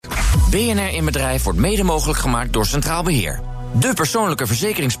BNR in Bedrijf wordt mede mogelijk gemaakt door Centraal Beheer. De persoonlijke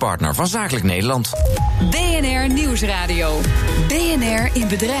verzekeringspartner van Zakelijk Nederland. BNR Nieuwsradio. BNR in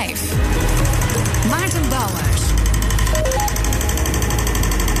Bedrijf. Maarten Bouwhuis.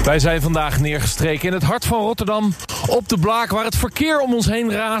 Wij zijn vandaag neergestreken in het hart van Rotterdam. Op de Blaak, waar het verkeer om ons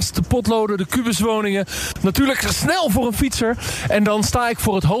heen raast. De potloden, de kubuswoningen. Natuurlijk snel voor een fietser. En dan sta ik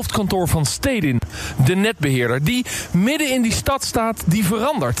voor het hoofdkantoor van Stedin. De netbeheerder die midden in die stad staat, die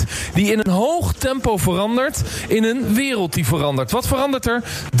verandert. Die in een hoog tempo verandert. In een wereld die verandert. Wat verandert er?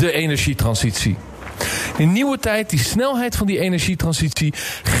 De energietransitie. In nieuwe tijd, die snelheid van die energietransitie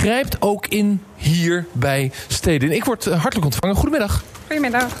grijpt ook in hier bij Stedin. Ik word hartelijk ontvangen. Goedemiddag.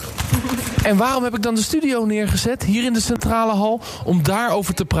 Goedemiddag. En waarom heb ik dan de studio neergezet, hier in de centrale hal, om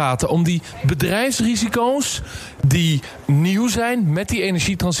daarover te praten? Om die bedrijfsrisico's die nieuw zijn met die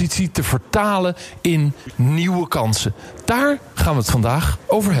energietransitie te vertalen in nieuwe kansen. Daar gaan we het vandaag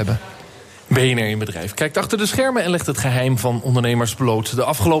over hebben. BNR in Bedrijf kijkt achter de schermen en legt het geheim van ondernemers bloot. De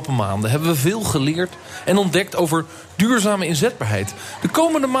afgelopen maanden hebben we veel geleerd en ontdekt over duurzame inzetbaarheid. De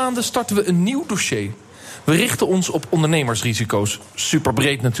komende maanden starten we een nieuw dossier. We richten ons op ondernemersrisico's.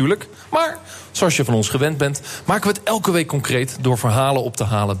 Superbreed natuurlijk. Maar zoals je van ons gewend bent, maken we het elke week concreet door verhalen op te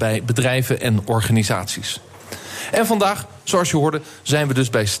halen bij bedrijven en organisaties. En vandaag, zoals je hoorde, zijn we dus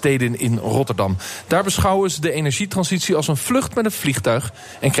bij Stedin in Rotterdam. Daar beschouwen ze de energietransitie als een vlucht met een vliegtuig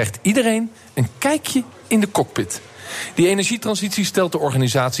en krijgt iedereen een kijkje in de cockpit. Die energietransitie stelt de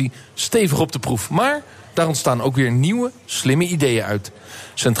organisatie stevig op de proef. Maar daar ontstaan ook weer nieuwe, slimme ideeën uit.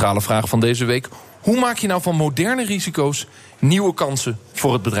 Centrale vraag van deze week: hoe maak je nou van moderne risico's nieuwe kansen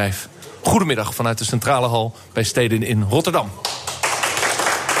voor het bedrijf? Goedemiddag vanuit de centrale hal bij Stedin in Rotterdam.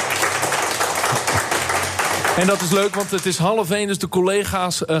 En dat is leuk, want het is 12:30, dus de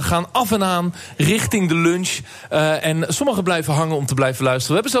collega's gaan af en aan richting de lunch. En sommigen blijven hangen om te blijven luisteren.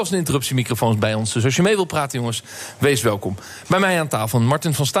 We hebben zelfs een interruptiemicrofoon bij ons. Dus als je mee wilt praten, jongens, wees welkom. Bij mij aan tafel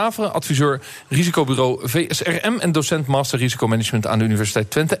Martin van Staveren, adviseur risicobureau VSRM... en docent master risicomanagement aan de Universiteit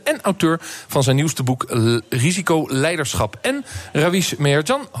Twente... en auteur van zijn nieuwste boek Risicoleiderschap. En Ravish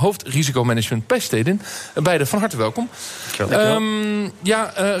Meherjan, hoofd risicomanagement bij Stedin. Beiden van harte welkom.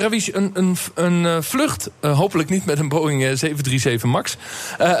 Ravish, een vlucht... hopelijk niet met een Boeing 737 MAX.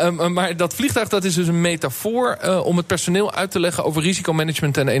 Maar dat vliegtuig, dat is dus een metafoor om het personeel uit te leggen over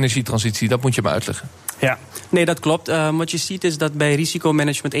risicomanagement en energietransitie. Dat moet je me uitleggen. Ja, nee, dat klopt. Wat je ziet is dat bij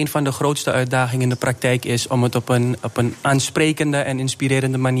risicomanagement een van de grootste uitdagingen in de praktijk is om het op een aansprekende en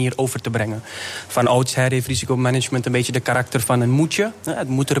inspirerende manier over te brengen. Van oudsher heeft risicomanagement een beetje de karakter van een moetje. Het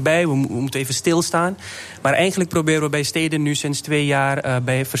moet erbij, we moeten even stilstaan. Maar eigenlijk proberen we bij Stedin nu sinds 2 jaar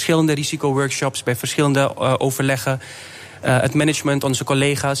bij verschillende risicoworkshops, bij verschillende overleggen, het management, onze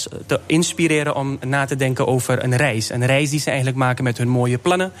collega's, te inspireren om na te denken over een reis. Een reis die ze eigenlijk maken met hun mooie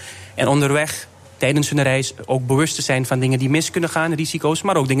plannen. En onderweg, tijdens hun reis, ook bewust te zijn van dingen die mis kunnen gaan, risico's,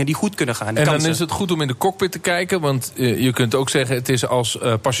 maar ook dingen die goed kunnen gaan. En dan is het goed om in de cockpit te kijken, want je kunt ook zeggen, het is als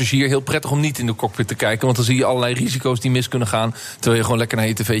passagier heel prettig om niet in de cockpit te kijken, want dan zie je allerlei risico's die mis kunnen gaan, terwijl je gewoon lekker naar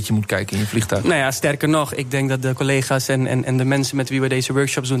je tv'tje moet kijken in je vliegtuig. Nou ja, sterker nog, ik denk dat de collega's en de mensen met wie we deze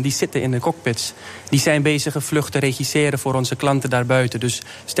workshops doen, die zitten in de cockpits. Die zijn bezig een vlucht te regisseren voor onze klanten daarbuiten. Dus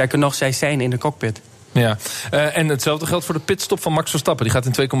sterker nog, zij zijn in de cockpit. Ja, en hetzelfde geldt voor de pitstop van Max Verstappen. Die gaat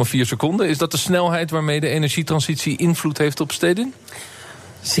in 2,4 seconden. Is dat de snelheid waarmee de energietransitie invloed heeft op Stedin?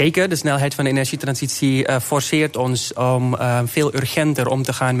 Zeker, de snelheid van de energietransitie forceert ons om veel urgenter om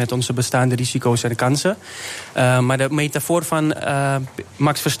te gaan met onze bestaande risico's en kansen. Maar de metafoor van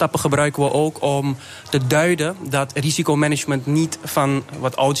Max Verstappen gebruiken we ook om te duiden dat risicomanagement niet van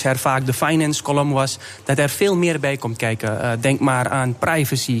wat oudsher vaak de finance column was, dat er veel meer bij komt kijken. Denk maar aan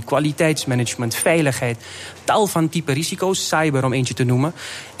privacy, kwaliteitsmanagement, veiligheid, tal van type risico's, cyber om eentje te noemen.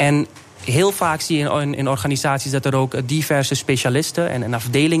 En heel vaak zie je in organisaties dat er ook diverse specialisten en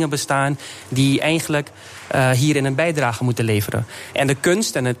afdelingen bestaan die eigenlijk hierin een bijdrage moeten leveren. En de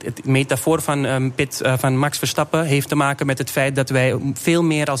kunst en het metafoor van Max Verstappen heeft te maken met het feit dat wij veel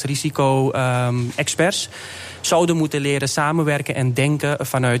meer als risico-experts zouden moeten leren samenwerken en denken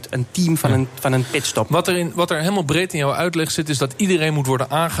vanuit een team van een pitstop. Wat er helemaal breed in jouw uitleg zit, is dat iedereen moet worden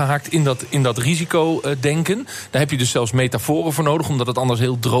aangehaakt in dat risicodenken. Daar heb je dus zelfs metaforen voor nodig, omdat het anders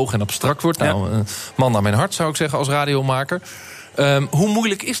heel droog en abstract wordt. Nou, man naar mijn hart zou ik zeggen als radiomaker. Hoe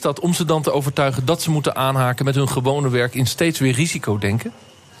moeilijk is dat om ze dan te overtuigen dat ze moeten aanhaken met hun gewone werk in steeds weer risicodenken?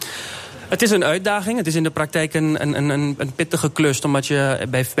 Het is een uitdaging. Het is in de praktijk een pittige klus, omdat je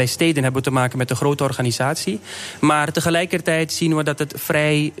bij steden hebben te maken met een grote organisatie. Maar tegelijkertijd zien we dat het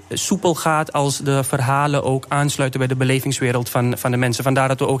vrij soepel gaat als de verhalen ook aansluiten bij de belevingswereld van de mensen. Vandaar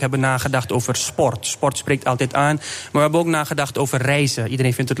dat we ook hebben nagedacht over sport. Sport spreekt altijd aan. Maar we hebben ook nagedacht over reizen.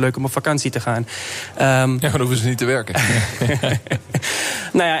 Iedereen vindt het leuk om op vakantie te gaan. Dan hoeven ze niet te werken.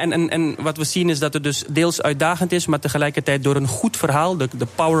 Nou ja, en wat we zien is dat het dus deels uitdagend is, maar tegelijkertijd door een goed verhaal, de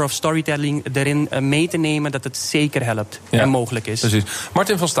power of storytelling erin mee te nemen, dat het zeker helpt en mogelijk is. Precies.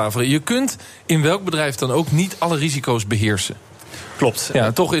 Martin van Staveren, je kunt in welk bedrijf dan ook niet alle risico's beheersen. Klopt.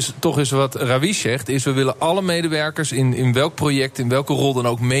 Ja, toch is wat Ravish zegt, is we willen alle medewerkers in welk project, in welke rol dan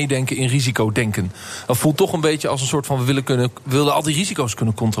ook meedenken in risicodenken. Dat voelt toch een beetje als een soort van we willen al die risico's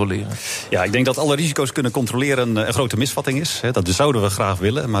kunnen controleren. Ja, ik denk dat alle risico's kunnen controleren een grote misvatting is. Dat zouden we graag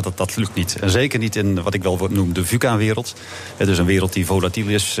willen, maar dat lukt niet. En zeker niet in wat ik wel noem de VUCA-wereld. Dus een wereld die volatiel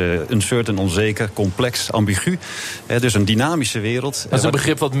is, uncertain, onzeker, complex, ambigu. Dus een dynamische wereld. Dat is een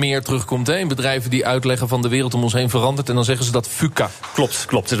begrip wat meer terugkomt in bedrijven die uitleggen van de wereld om ons heen verandert. En dan zeggen ze dat VUCA. Klopt.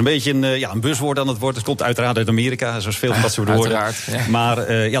 Het is een beetje een buzzwoord aan het worden. Het komt uiteraard uit Amerika, zoals veel van dat soort woorden. Ja. Maar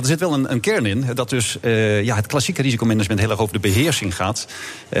er zit wel een kern in. Dat dus het klassieke risicomanagement heel erg over de beheersing gaat.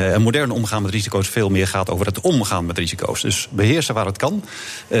 Een moderne omgaan met risico's veel meer gaat over het omgaan met risico's. Dus beheersen waar het kan,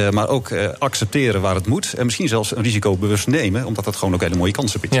 maar ook accepteren waar het moet. En misschien zelfs een risico bewust nemen, omdat dat gewoon ook hele mooie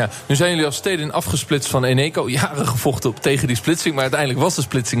kansen biedt. Ja, nu zijn jullie als steden afgesplitst van Eneco. Jaren gevochten tegen die splitsing, maar uiteindelijk was de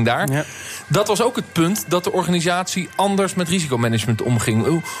splitsing daar. Ja. Dat was ook het punt dat de organisatie anders met risicomanagement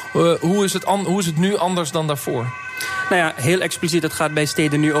omging. Hoe is het nu anders dan daarvoor? Nou ja, heel expliciet, het gaat bij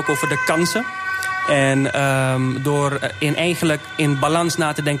steden nu ook over de kansen. En door eigenlijk in balans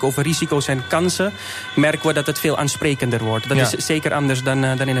na te denken over risico's en kansen, merken we dat het veel aansprekender wordt. Dat is zeker anders dan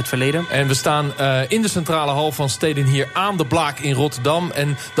in het verleden. En we staan in de centrale hal van Stedin hier aan de Blaak in Rotterdam.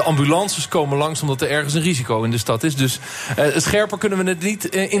 En de ambulances komen langs omdat er ergens een risico in de stad is. Dus scherper kunnen we het niet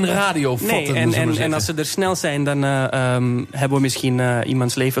in radio vatten. Nee, en als ze er snel zijn, dan hebben we misschien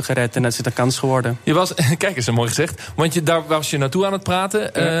iemands leven gered. En dat is het een kans geworden. Kijk eens, mooi gezegd. Want daar was je naartoe aan het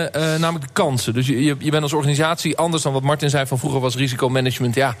praten. Namelijk de kansen. Dus je bent als organisatie anders dan wat Martin zei van vroeger was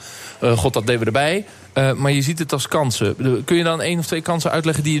risicomanagement. Ja, god, dat deden we erbij. Maar je ziet het als kansen. Kun je dan 1 of 2 kansen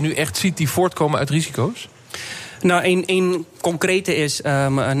uitleggen die je nu echt ziet die voortkomen uit risico's? Nou, één concrete is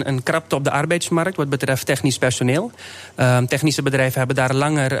een krapte op de arbeidsmarkt wat betreft technisch personeel. Technische bedrijven hebben daar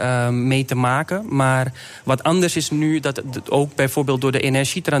langer mee te maken. Maar wat anders is nu dat ook bijvoorbeeld door de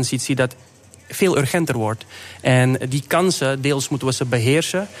energietransitie dat veel urgenter wordt. En die kansen, deels moeten we ze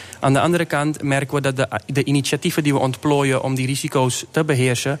beheersen. Aan de andere kant merken we dat de initiatieven die we ontplooien om die risico's te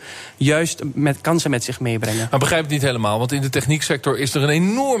beheersen, juist met kansen met zich meebrengen. Maar begrijp het niet helemaal, want in de technieksector is er een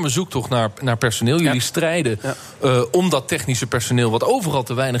enorme zoektocht naar personeel. Jullie strijden om dat technische personeel, wat overal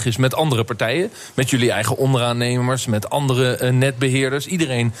te weinig is, met andere partijen. Met jullie eigen onderaannemers, met andere netbeheerders.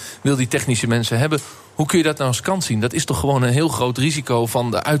 Iedereen wil die technische mensen hebben. Hoe kun je dat nou als kans zien? Dat is toch gewoon een heel groot risico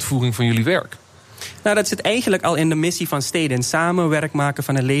van de uitvoering van jullie werk? Nou, dat zit eigenlijk al in de missie van steden. Samen werk maken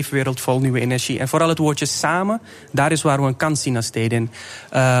van een leefwereld vol nieuwe energie. En vooral het woordje samen, daar is waar we een kans zien als steden.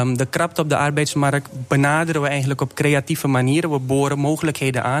 De krapte op de arbeidsmarkt benaderen we eigenlijk op creatieve manieren. We boren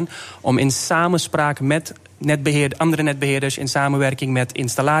mogelijkheden aan om in samenspraak met andere netbeheerders, in samenwerking met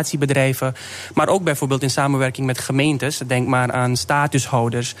installatiebedrijven, maar ook bijvoorbeeld in samenwerking met gemeentes. Denk maar aan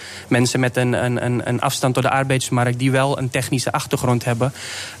statushouders, mensen met een afstand tot de arbeidsmarkt die wel een technische achtergrond hebben,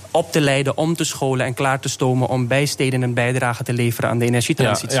 op te leiden, om te scholen en klaar te stomen om bij steden een bijdrage te leveren aan de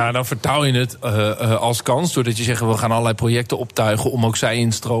energietransitie. Ja, dan vertaal je het als kans doordat je zegt we gaan allerlei projecten optuigen om ook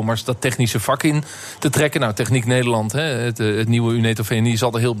zij-instromers dat technische vak in te trekken. Nou, Techniek Nederland, het nieuwe Uneto VNI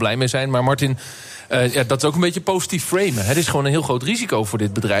zal er heel blij mee zijn. Maar Martin, dat is ook een beetje positief framen. Het is gewoon een heel groot risico voor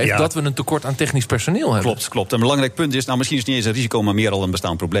dit bedrijf dat we een tekort aan technisch personeel hebben. Klopt. Een belangrijk punt is, misschien is het niet eens een risico, maar meer al een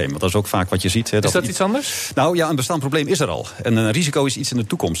bestaand probleem. Want dat is ook vaak wat je ziet. Is dat iets anders? Nou ja, een bestaand probleem is er al. En een risico is iets in de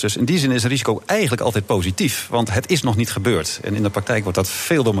toekomst. Dus in die zin is een risico eigenlijk altijd positief. Want het is nog niet gebeurd. En in de praktijk wordt dat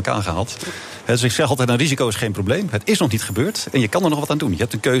veel door elkaar gehaald. Dus ik zeg altijd, een risico is geen probleem. Het is nog niet gebeurd. En je kan er nog wat aan doen. Je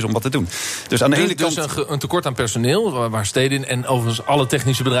hebt een keuze om wat te doen. Dus aan de ene kant een tekort aan personeel, waar steden en overigens alle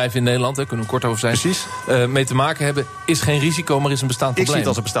technische bedrijven in Nederland, kunnen we kort over zijn, mee te maken hebben, is geen risico, maar is een bestaand probleem. Ik zie het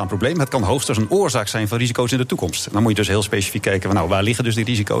als een bestaand probleem. Het kan hoogstens een oorzaak zijn van risico's in de toekomst. Dan moet je dus heel specifiek kijken van waar liggen dus die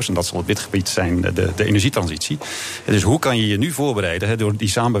risico's? En dat zal op dit gebied zijn de energietransitie. Dus hoe kan je je nu voorbereiden door die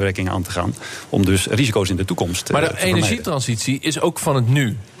samenwerking aan te gaan om dus risico's in de toekomst te vermijden. Maar de energietransitie is ook van het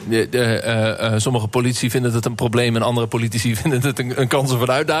nu. Sommige politici vinden het een probleem en andere politici vinden het een kans of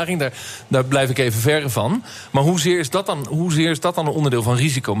een uitdaging. Daar blijf ik even verre van. Maar hoezeer is dat dan een onderdeel van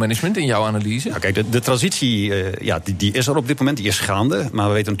risicomanagement in jouw analyse? Nou, kijk, de transitie die is er op dit moment, die is gaande. Maar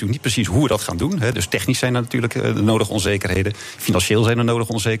we weten natuurlijk niet precies hoe we dat gaan doen. Hè. Dus technisch zijn er natuurlijk de nodige onzekerheden. Financieel zijn er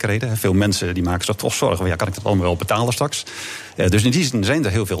nodige onzekerheden. Veel mensen die maken zich toch zorgen van, kan ik dat allemaal wel betalen straks? Dus in die zin zijn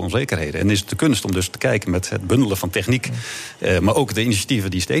er heel veel onzekerheden. En is het de kunst om dus te kijken met het bundelen van techniek, maar ook de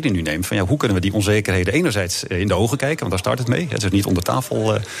initiatieven die steden nu neemt, van hoe kunnen we die onzekerheden enerzijds in de ogen kijken, want daar start het mee. Het is niet onder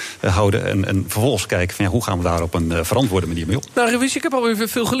tafel houden en vervolgens kijken van hoe gaan we daar op een verantwoorde manier mee om. Nou, Ravish, ik heb alweer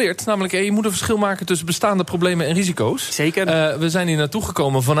veel geleerd. Namelijk, je moet een verschil maken tussen bestaande problemen en risico's. Zeker. We zijn hier naartoe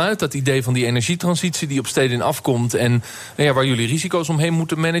gekomen vanuit dat idee van die energietransitie die op steden afkomt en waar jullie risico's omheen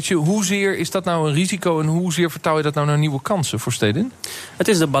moeten managen. Hoezeer is dat nou een risico en hoezeer vertaal je dat nou naar nieuwe kansen voor steden? Het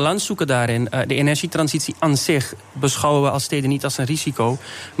is de balans zoeken daarin. De energietransitie aan zich beschouwen we als steden niet als een risico,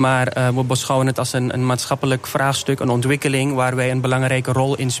 maar we beschouwen het als een maatschappelijk vraagstuk, een ontwikkeling waar wij een belangrijke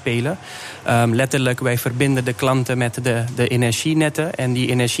rol in spelen. Letterlijk, wij verbinden de klanten met de energienetten en die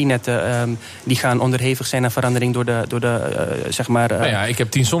energienetten die gaan onderhevig zijn aan verandering door de zeg maar... ik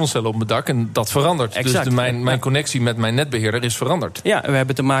heb 10 zonnecellen op mijn dak en dat verandert. Exact. Dus mijn connectie met mijn netbeheerder is veranderd. Ja, we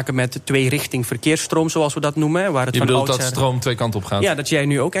hebben te maken met twee-richting verkeersstroom, zoals we dat noemen. Waar het je van bedoelt dat stroom twee kanten op gaat? Ja, dat jij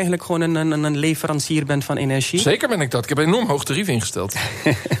nu ook eigenlijk gewoon een leverancier bent van energie. Zeker ben ik dat. Ik heb een enorm hoog tarief ingesteld.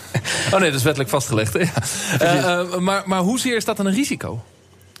 Oh nee, dat is wettelijk vastgelegd. Maar hoezeer is dat dan een risico?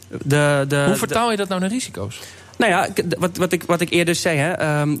 Hoe vertaal je dat nou naar risico's? Nou ja, wat ik eerder zei,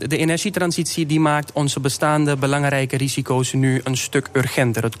 de energietransitie die maakt onze bestaande belangrijke risico's nu een stuk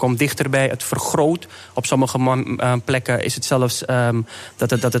urgenter. Het komt dichterbij, het vergroot. Op sommige plekken is het zelfs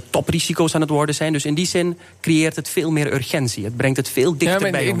dat het toprisico's aan het worden zijn. Dus in die zin creëert het veel meer urgentie. Het brengt het veel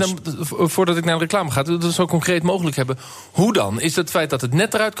dichter bij ons. Voordat ik naar de reclame ga, dat we het zo concreet mogelijk hebben. Hoe dan? Is het feit dat het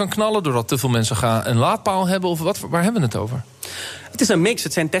net eruit kan knallen doordat te veel mensen een laadpaal hebben? Of waar hebben we het over? Het is een mix.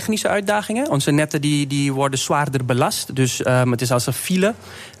 Het zijn technische uitdagingen. Onze netten die worden zwaarder belast. Dus het is als een file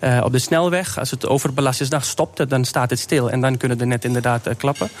op de snelweg. Als het overbelast is, dan stopt het. Dan staat het stil. En dan kunnen de netten inderdaad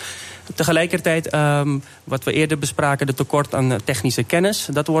klappen. Tegelijkertijd, wat we eerder bespraken, de tekort aan technische kennis.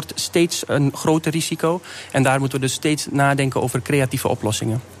 Dat wordt steeds een groter risico. En daar moeten we dus steeds nadenken over creatieve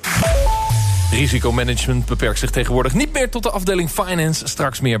oplossingen. Risicomanagement beperkt zich tegenwoordig niet meer tot de afdeling Finance.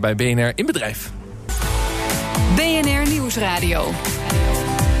 Straks meer bij BNR in Bedrijf. BNR Nieuwsradio.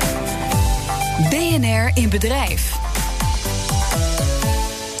 BNR in Bedrijf.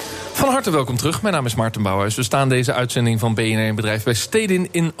 Van harte welkom terug. Mijn naam is Maarten Bouwhuis. We staan deze uitzending van BNR in Bedrijf bij Stedin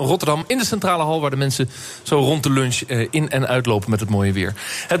in Rotterdam. In de centrale hal waar de mensen zo rond de lunch in- en uitlopen met het mooie weer.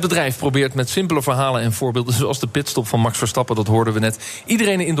 Het bedrijf probeert met simpele verhalen en voorbeelden zoals de pitstop van Max Verstappen, dat hoorden we net,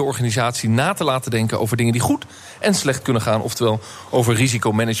 iedereen in de organisatie na te laten denken over dingen die goed en slecht kunnen gaan. Oftewel over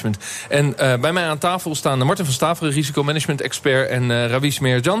risicomanagement. En bij mij aan tafel staan Martin van Staveren, risicomanagement-expert, en Ravish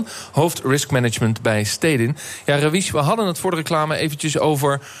Meherjan, hoofd risk management bij Stedin. Ja, Ravish, we hadden het voor de reclame eventjes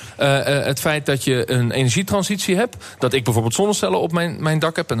over het feit dat je een energietransitie hebt. Dat ik bijvoorbeeld zonnecellen op mijn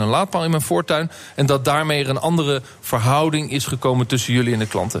dak heb en een laadpaal in mijn voortuin. En dat daarmee er een andere verhouding is gekomen tussen jullie en de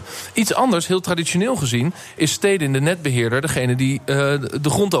klanten. Iets anders, heel traditioneel gezien, is Stedin, de netbeheerder, degene die de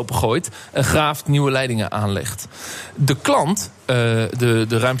grond opengooit, graaft, nieuwe leidingen aanlegt. De klant,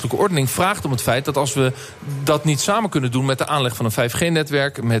 de ruimtelijke ordening, vraagt om het feit dat als we dat niet samen kunnen doen met de aanleg van een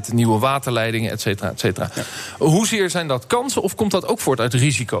 5G-netwerk, met nieuwe waterleidingen, et cetera, et cetera. Ja. Hoezeer zijn dat kansen of komt dat ook voort uit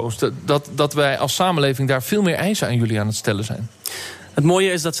risico's? Dat wij als samenleving daar veel meer eisen aan jullie aan het stellen zijn? Het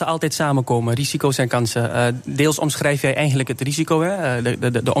mooie is dat ze altijd samenkomen, risico's en kansen. Deels omschrijf jij eigenlijk het risico. Hè?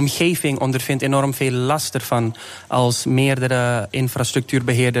 De omgeving ondervindt enorm veel last ervan als meerdere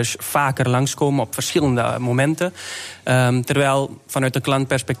infrastructuurbeheerders vaker langskomen op verschillende momenten. Terwijl vanuit een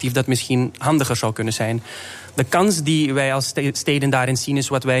klantperspectief dat misschien handiger zou kunnen zijn. De kans die wij als Stedin daarin zien is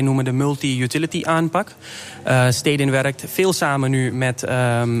wat wij noemen de multi-utility aanpak. Stedin werkt veel samen nu met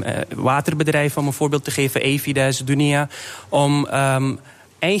waterbedrijven, om een voorbeeld te geven, Evides, Dunia, om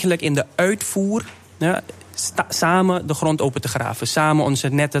eigenlijk in de uitvoer samen de grond open te graven. Samen onze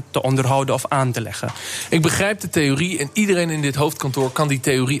netten te onderhouden of aan te leggen. Ik begrijp de theorie en iedereen in dit hoofdkantoor kan die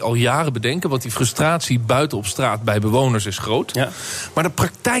theorie al jaren bedenken. Want die frustratie buiten op straat bij bewoners is groot. Ja. Maar de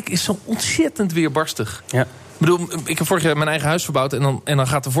praktijk is zo ontzettend weerbarstig. Ja. Ik bedoel, ik heb vorig jaar mijn eigen huis verbouwd en dan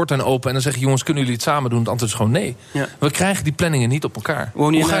gaat de voortuin open en dan zeg je, jongens, kunnen jullie het samen doen? Het antwoord is gewoon nee. Ja. We krijgen die planningen niet op elkaar.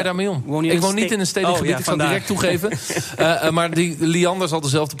 Hoe ga je daarmee om? Ik woon niet in een stedelijk gebied, ik zal het direct toegeven. Maar die Liander zal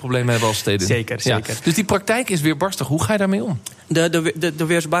dezelfde problemen hebben als Stedin. Zeker. Ja. Dus die praktijk is weerbarstig. Hoe ga je daarmee om? De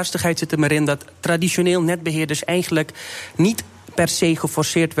weerbarstigheid zit er maar in dat traditioneel netbeheerders eigenlijk niet per se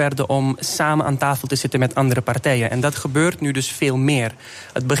geforceerd werden om samen aan tafel te zitten met andere partijen. En dat gebeurt nu dus veel meer.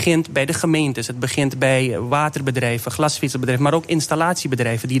 Het begint bij de gemeentes, het begint bij waterbedrijven, glasvezelbedrijven, maar ook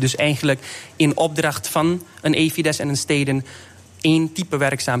installatiebedrijven die dus eigenlijk in opdracht van een Evides en een steden één type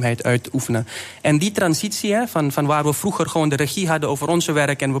werkzaamheid uitoefenen. En die transitie van waar we vroeger gewoon de regie hadden over onze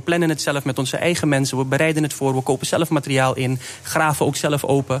werk en we plannen het zelf met onze eigen mensen, we bereiden het voor, we kopen zelf materiaal in, graven ook zelf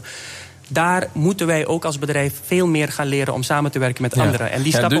open. Daar moeten wij ook als bedrijf veel meer gaan leren om samen te werken met anderen. En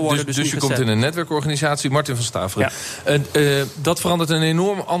die stappen worden dus je nu komt gezet. in een netwerkorganisatie. Martin van Staveren. Ja. Dat verandert een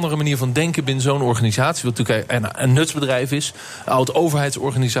enorm andere manier van denken binnen zo'n organisatie. Wat natuurlijk een nutsbedrijf is. Een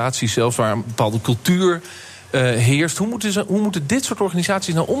oud-overheidsorganisatie zelfs, waar een bepaalde cultuur heerst. Hoe moeten dit soort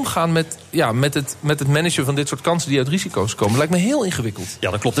organisaties nou omgaan met het managen van dit soort kansen die uit risico's komen? Dat lijkt me heel ingewikkeld.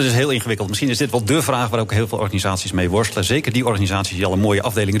 Ja, dat klopt. Het is heel ingewikkeld. Misschien is dit wel de vraag waar ook heel veel organisaties mee worstelen. Zeker die organisaties die al een mooie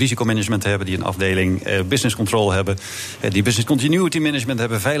afdeling risicomanagement hebben, die een afdeling business control hebben, die business continuity management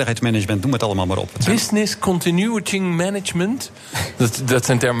hebben, veiligheidsmanagement, noem het allemaal maar op. Business continuity management? Dat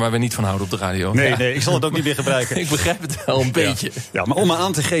zijn termen waar we niet van houden op de radio. Nee, ik zal het ook niet meer gebruiken. Ik begrijp het wel een beetje. Ja, maar om maar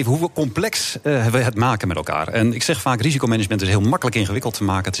aan te geven hoe complex we het maken met elkaar. En ik zeg vaak, risicomanagement is heel makkelijk ingewikkeld te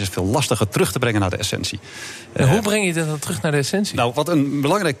maken. Het is veel lastiger terug te brengen naar de essentie. Hoe breng je dat dan terug naar de essentie? Nou, wat een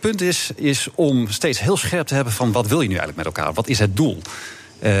belangrijk punt is om steeds heel scherp te hebben van wat wil je nu eigenlijk met elkaar? Wat is het doel?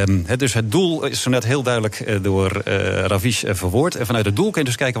 Dus het doel is zo net heel duidelijk door Ravish verwoord. En vanuit het doel kun je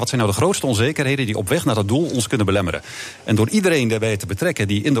dus kijken, wat zijn nou de grootste onzekerheden die op weg naar dat doel ons kunnen belemmeren. En door iedereen daarbij te betrekken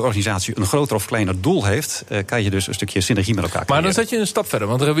die in de organisatie een groter of kleiner doel heeft, kan je dus een stukje synergie met elkaar creëren. Maar dan zet je een stap verder.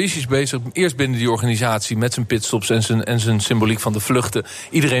 Want Ravish is bezig eerst binnen die organisatie met zijn pitstops en zijn symboliek van de vluchten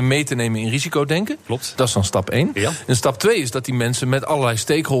iedereen mee te nemen in risicodenken. Klopt. Dat is dan stap 1. Ja. En stap 2 is dat die mensen met allerlei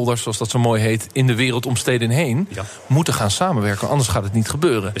stakeholders, zoals dat zo mooi heet, in de wereld om steden heen, moeten gaan samenwerken. Anders gaat het niet gebeuren.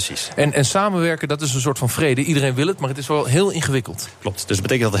 Precies. En samenwerken, dat is een soort van vrede. Iedereen wil het, maar het is wel heel ingewikkeld. Klopt. Dus dat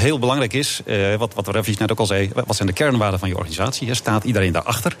betekent dat het heel belangrijk is, wat Ravish net ook al zei, wat zijn de kernwaarden van je organisatie? Staat iedereen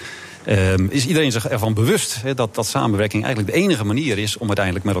daarachter? Is iedereen zich ervan bewust dat samenwerking eigenlijk de enige manier is om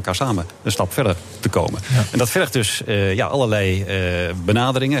uiteindelijk met elkaar samen een stap verder te komen? Ja. En dat vergt dus allerlei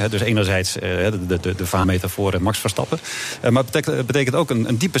benaderingen. Dus enerzijds de vaarmeter voor Max Verstappen. Maar het betekent ook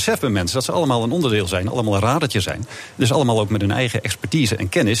een diep besef bij mensen dat ze allemaal een onderdeel zijn, allemaal een radertje zijn. Dus allemaal ook met hun eigen expertise en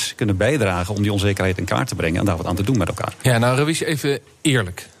kennis kunnen bijdragen om die onzekerheid in kaart te brengen en daar wat aan te doen met elkaar. Ja, nou Ravish, even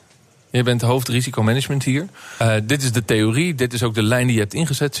eerlijk. Je bent hoofd risicomanagement hier. Dit is de theorie, dit is ook de lijn die je hebt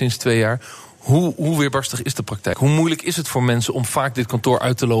ingezet sinds 2 jaar. Hoe weerbarstig is de praktijk? Hoe moeilijk is het voor mensen om vaak dit kantoor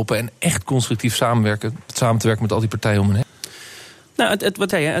uit te lopen en echt constructief samen te werken met al die partijen om hen heen? Nou,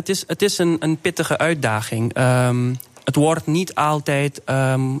 het is een pittige uitdaging. Het wordt niet altijd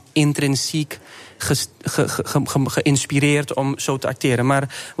intrinsiek geïnspireerd om zo te acteren.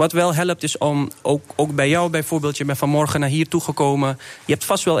 Maar wat wel helpt is om, ook bij jou bijvoorbeeld, je bent vanmorgen naar hier toegekomen. Je hebt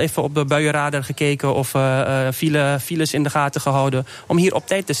vast wel even op de buienradar gekeken of files in de gaten gehouden om hier op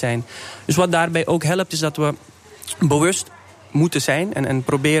tijd te zijn. Dus wat daarbij ook helpt is dat we bewust moeten zijn en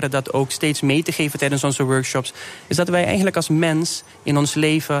proberen dat ook steeds mee te geven tijdens onze workshops, is dat wij eigenlijk als mens in ons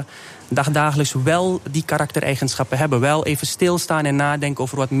leven dagdagelijks wel die karaktereigenschappen hebben. Wel even stilstaan en nadenken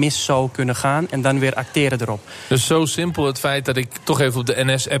over wat mis zou kunnen gaan en dan weer acteren erop. Dus zo simpel het feit dat ik toch even op de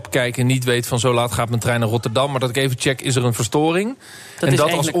NS-app kijk en niet weet van zo laat gaat mijn trein naar Rotterdam, maar dat ik even check, is er een verstoring? En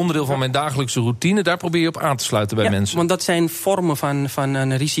dat als onderdeel van mijn dagelijkse routine, daar probeer je op aan te sluiten bij mensen. Want dat zijn vormen van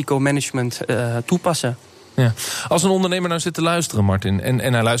een risicomanagement toepassen. Ja. Als een ondernemer nou zit te luisteren, Martin,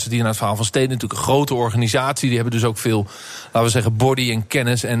 en hij luistert hier naar het verhaal van Steden, natuurlijk een grote organisatie, die hebben dus ook veel, laten we zeggen, body en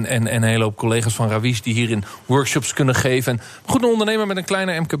kennis en een hele hoop collega's van Ravish die hierin workshops kunnen geven. En goed, een ondernemer met een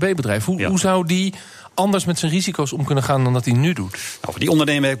kleiner MKB-bedrijf, hoe zou die anders met zijn risico's om kunnen gaan dan dat hij nu doet? Nou, voor die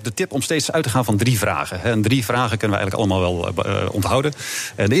ondernemer heb ik de tip om steeds uit te gaan van 3 vragen. En 3 vragen kunnen we eigenlijk allemaal wel onthouden.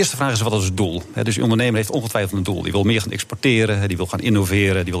 De eerste vraag is, wat is het doel? Dus die ondernemer heeft ongetwijfeld een doel. Die wil meer gaan exporteren, die wil gaan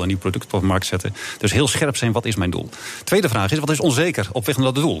innoveren, die wil een nieuw product op de markt zetten. Dus heel scherp zijn, wat is mijn doel? Tweede vraag is, wat is onzeker op weg naar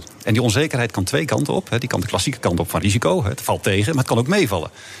dat doel? En die onzekerheid kan 2 kanten op. Die kan de klassieke kant op van risico. Het valt tegen, maar het kan ook meevallen.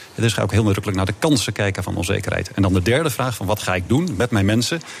 Dus ga ik ook heel nadrukkelijk naar de kansen kijken van onzekerheid. En dan de derde vraag van, wat ga ik doen met mijn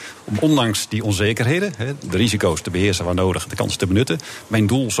mensen om ondanks die onzekerheden, de risico's te beheersen waar nodig, de kansen te benutten, mijn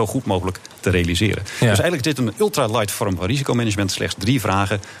doel zo goed mogelijk te realiseren. Ja. Dus eigenlijk is dit een ultra-light vorm van risicomanagement. Slechts 3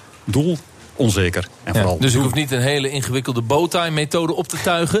 vragen. Doel, onzeker. En vooral dus ik hoef niet een hele ingewikkelde bowtie-methode op te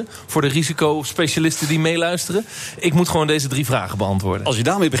tuigen voor de risicospecialisten die meeluisteren. Ik moet gewoon deze 3 vragen beantwoorden. Als je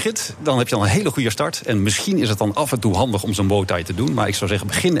daarmee begint, dan heb je al een hele goede start. En misschien is het dan af en toe handig om zo'n bowtie te doen. Maar ik zou zeggen,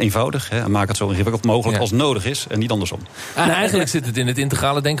 begin eenvoudig. En maak het zo ingewikkeld mogelijk als nodig is. En niet andersom. Eigenlijk zit het in het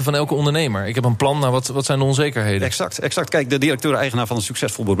integrale denken van elke ondernemer. Ik heb een plan, nou wat zijn de onzekerheden? Exact. Kijk, de directeur-eigenaar van een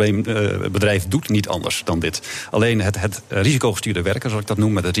succesvol bedrijf doet niet anders dan dit. Alleen het risicogestuurde werken, zoals ik dat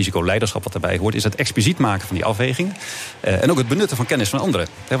noem, met het risicoleiderschap wat erbij hoort, is het expliciet maken van die afweging. En ook het benutten van kennis van anderen.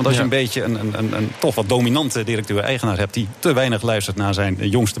 Want als je een beetje een toch wat dominante directeur-eigenaar hebt die te weinig luistert naar zijn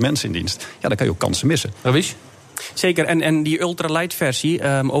jongste mensen in dienst, dan kan je ook kansen missen. Ravish? Zeker, en die ultralight versie,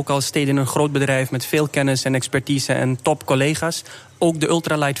 ook al Stedin een groot bedrijf met veel kennis en expertise en top collega's, ook de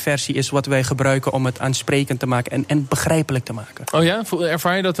ultralight versie is wat wij gebruiken om het aansprekend te maken en begrijpelijk te maken. Oh ja?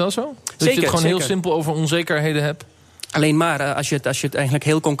 Ervaar je dat wel zo? Dat je het gewoon heel simpel over onzekerheden hebt? Alleen maar, als je het eigenlijk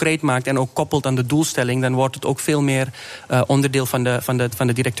heel concreet maakt en ook koppelt aan de doelstelling, dan wordt het ook veel meer onderdeel van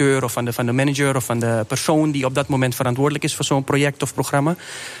de directeur of van de manager of van de persoon die op dat moment verantwoordelijk is voor zo'n project of programma.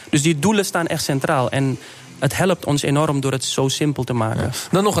 Dus die doelen staan echt centraal. En het helpt ons enorm door het zo simpel te maken. Ja.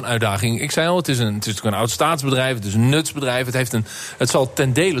 Dan nog een uitdaging. Ik zei al, het is natuurlijk een oud staatsbedrijf, het is een nutsbedrijf. Het zal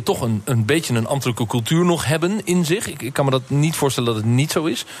ten dele toch een beetje een ambtelijke cultuur nog hebben in zich. Ik kan me dat niet voorstellen dat het niet zo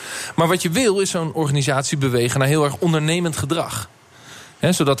is. Maar wat je wil is zo'n organisatie bewegen naar heel erg ondernemend gedrag.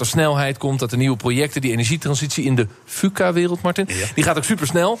 Zodat er snelheid komt, dat er nieuwe projecten, die energietransitie in de VUCA-wereld, Martin, die gaat ook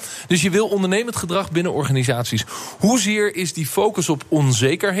supersnel. Dus je wil ondernemend gedrag binnen organisaties. Hoezeer is die focus op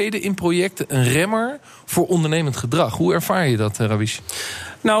onzekerheden in projecten een remmer voor ondernemend gedrag? Hoe ervaar je dat, Ravish?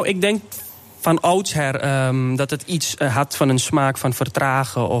 Nou, ik denk van oudsher dat het iets had van een smaak van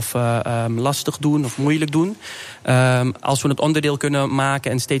vertragen of lastig doen of moeilijk doen. Als we het onderdeel kunnen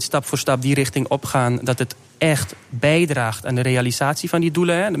maken en steeds stap voor stap die richting opgaan, dat het echt bijdraagt aan de realisatie van die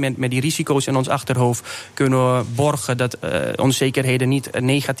doelen. Met die risico's in ons achterhoofd kunnen we borgen dat onzekerheden niet een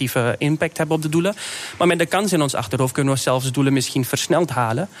negatieve impact hebben op de doelen. Maar met de kans in ons achterhoofd kunnen we zelfs doelen misschien versneld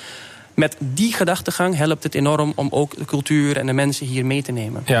halen. Met die gedachtegang helpt het enorm om ook de cultuur en de mensen hier mee te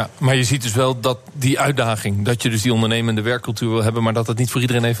nemen. Ja, maar je ziet dus wel dat die uitdaging, dat je dus die ondernemende werkcultuur wil hebben, maar dat het niet voor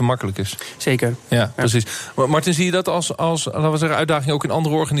iedereen even makkelijk is. Zeker. Ja, precies. Martin, zie je dat als laten we zeggen, uitdaging ook in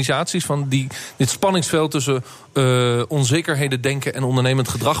andere organisaties? Van dit spanningsveld tussen onzekerheden denken en ondernemend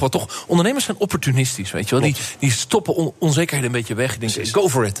gedrag. Wat toch, ondernemers zijn opportunistisch, weet je wel. Die stoppen onzekerheden een beetje weg. Denken, go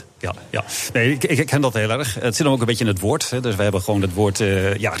for it. Ja. Nee, ik ken dat heel erg. Het zit ook een beetje in het woord. Dus we hebben gewoon het woord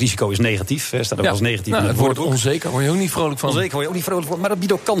risico is negatief. Staat ook als negatief in het woord onzeker word je ook niet vrolijk van. Onzeker word je ook niet vrolijk van. Maar dat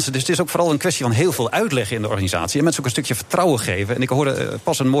biedt ook kansen. Dus het is ook vooral een kwestie van heel veel uitleggen in de organisatie. En mensen ook een stukje vertrouwen geven. En ik hoorde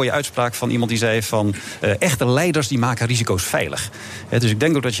pas een mooie uitspraak van iemand die zei van echte leiders die maken risico's veilig. Dus ik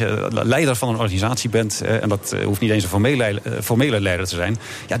denk ook dat je leider van een organisatie bent. En dat hoeft niet eens een formele leider te zijn.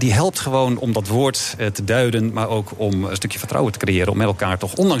 Ja, die helpt gewoon om dat woord te duiden. Maar ook om een stukje vertrouwen te creëren. Om met elkaar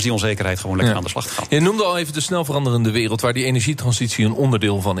toch, ondanks die onzekerheid, gewoon lekker aan de slag te gaan. Je noemde al even de snel veranderende wereld waar die energietransitie een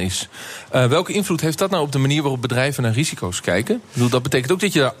onderdeel van is. Welke invloed heeft dat nou op de manier waarop bedrijven naar risico's kijken? Ik bedoel, dat betekent ook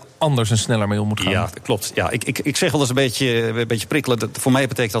dat je daar anders en sneller mee om moet gaan. Ja, dat klopt. Ja, ik zeg wel eens een beetje prikkelend. Voor mij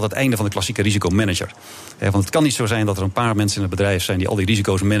betekent dat het einde van de klassieke risicomanager. Want het kan niet zo zijn dat er een paar mensen in het bedrijf zijn die al die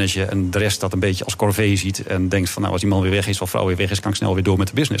risico's managen en de rest dat een beetje als corvée ziet en denkt van nou, als die man weer weg is of vrouw weer weg is, kan ik snel weer door met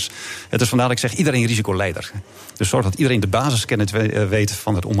de business. Dus vandaar dat ik zeg iedereen risicoleider. Dus zorg dat iedereen de basiskennis weet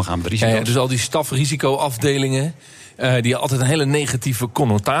van het omgaan met risico's. Ja, dus al die stafrisicoafdelingen die altijd een hele negatieve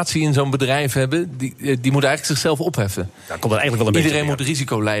connotatie in zo'n bedrijf hebben, die moeten eigenlijk zichzelf opheffen. Ja, komt er eigenlijk wel een Iedereen moet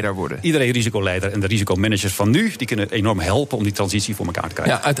risicoleider worden. Iedereen risicoleider en de risicomanagers van nu, die kunnen enorm helpen om die transitie voor elkaar te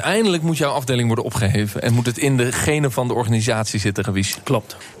krijgen. Ja, uiteindelijk moet jouw afdeling worden opgeheven en moet het in de genen van de organisatie zitten, Ravish.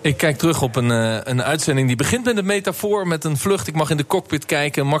 Klopt. Ik kijk terug op een uitzending die begint met een metafoor, met een vlucht. Ik mag in de cockpit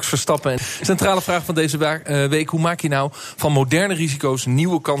kijken, Max Verstappen. Centrale vraag van deze week, hoe maak je nou van moderne risico's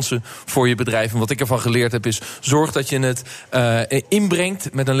nieuwe kansen voor je bedrijf? En wat ik ervan geleerd heb is, zorg dat je het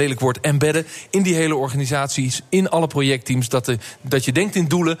inbrengt, met een lelijk woord embedden, in die hele organisaties, in alle projectteams, dat je denkt in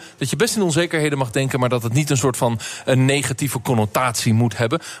doelen, dat je best in onzekerheden mag denken, maar dat het niet een soort van een negatieve connotatie moet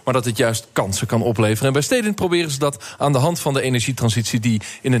hebben, maar dat het juist kansen kan opleveren. En bij Stedin proberen ze dat aan de hand van de energietransitie, die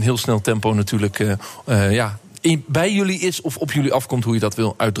in een heel snel tempo natuurlijk bij jullie is of op jullie afkomt, hoe je dat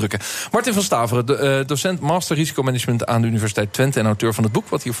wil uitdrukken. Martin van Staveren, docent Master Risicomanagement aan de Universiteit Twente en auteur van het boek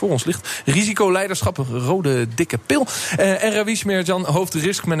wat hier voor ons ligt, Risicoleiderschap, een rode dikke pil. En Ravish Merjan, hoofd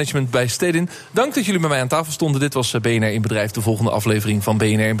Risk Management bij Stedin. Dank dat jullie bij mij aan tafel stonden. Dit was BNR in Bedrijf. De volgende aflevering van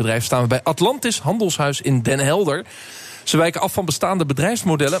BNR in Bedrijf staan we bij Atlantis Handelshuis in Den Helder. Ze wijken af van bestaande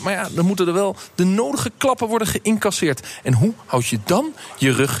bedrijfsmodellen, maar ja, dan moeten er wel de nodige klappen worden geïncasseerd. En hoe houd je dan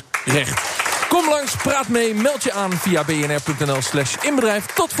je rug recht? Kom langs, praat mee, meld je aan via bnr.nl/inbedrijf.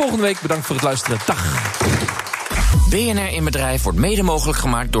 Tot volgende week. Bedankt voor het luisteren. Dag. BNR in Bedrijf wordt mede mogelijk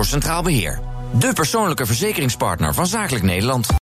gemaakt door Centraal Beheer. De persoonlijke verzekeringspartner van Zakelijk Nederland.